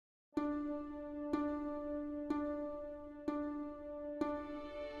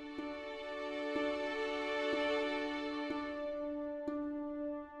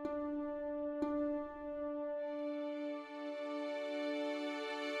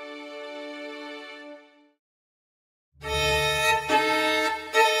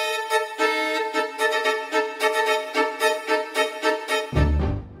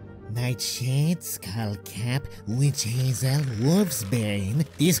Nightshade, Skullcap, Witch Hazel, Wolfsbane.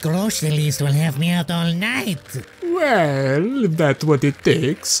 This grocery list will have me out all night. Well, if that's what it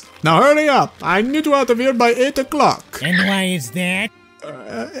takes. Now hurry up, I need you out of here by 8 o'clock. And why is that?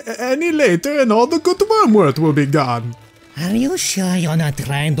 Any later and all the good wormwood will be gone. Are you sure you're not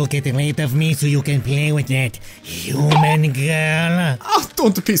trying to get rid of me so you can play with that human girl? Oh,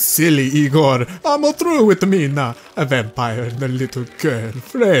 don't be silly, Igor. I'm all through with Mina, a vampire and a little girl,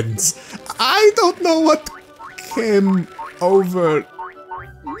 friends. I don't know what came over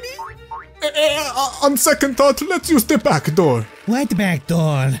me. On second thought, let's use the back door. What back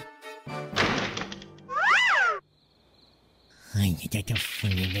door?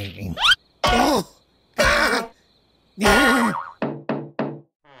 Oh!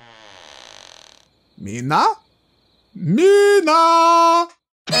 Mina? Mina!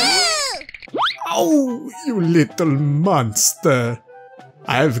 Oh, you little monster.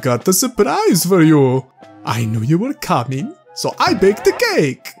 I've got a surprise for you. I knew you were coming, so I baked a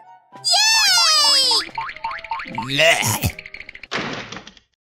cake. Yay!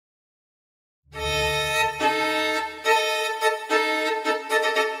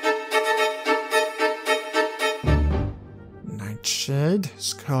 Nightshade,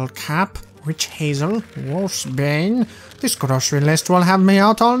 Skullcap, Witch Hazel, Wolfsbane. This grocery list will have me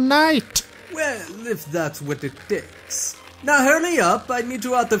out all night. Well, if that's what it takes. Now hurry up, I need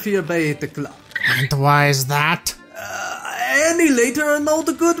you out of here by 8 o'clock. And why is that? Any later and all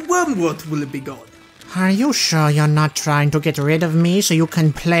the good wormwood will be gone. Are you sure you're not trying to get rid of me so you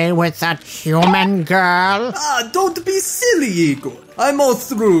can play with that human girl? Don't be silly, Igor. I'm all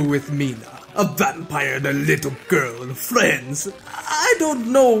through with Mina. A vampire and a little girl, friends. I don't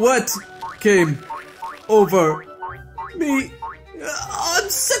know what came over me. On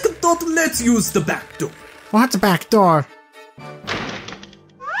second thought, let's use the back door. What's back door?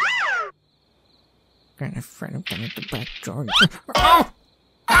 I'm afraid I'm gonna the back door. Oh!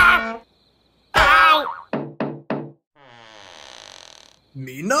 Ow! Ow!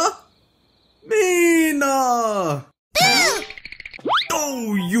 Mina? Mina!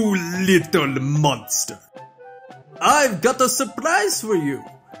 Oh, you little monster. I've got a surprise for you.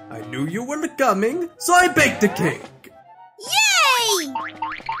 I knew you were coming, so I baked the cake. Yay!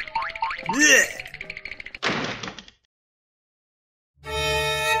 Yeah.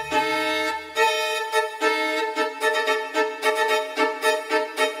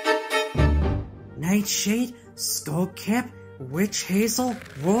 Nightshade, Skullcap, Witch Hazel,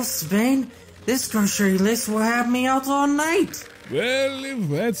 Wolfsbane. This grocery list will have me out all night. Well, if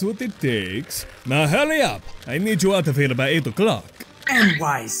that's what it takes. Now hurry up. I need you out of here by 8 o'clock. And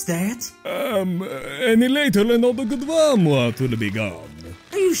why is that? Any later and all the good wormwood will be gone.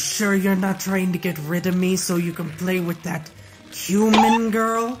 Are you sure you're not trying to get rid of me so you can play with that human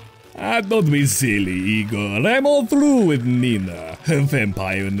girl? Don't be silly, Igor. I'm all through with Mina, a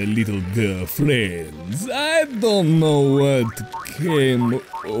vampire and a little girl friends. I don't know what came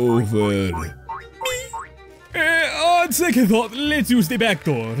over me. On second thought, let's use the back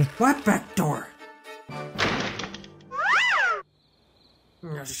door. What back door?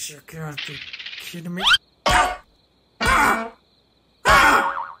 Oh, you gotta be kidding me.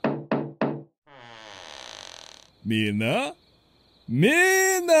 Mina?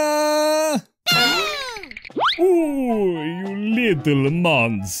 Mina! Ooh, you little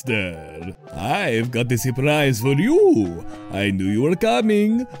monster. I've got a surprise for you. I knew you were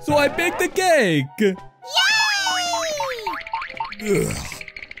coming, so I baked the cake. Yay! Ugh.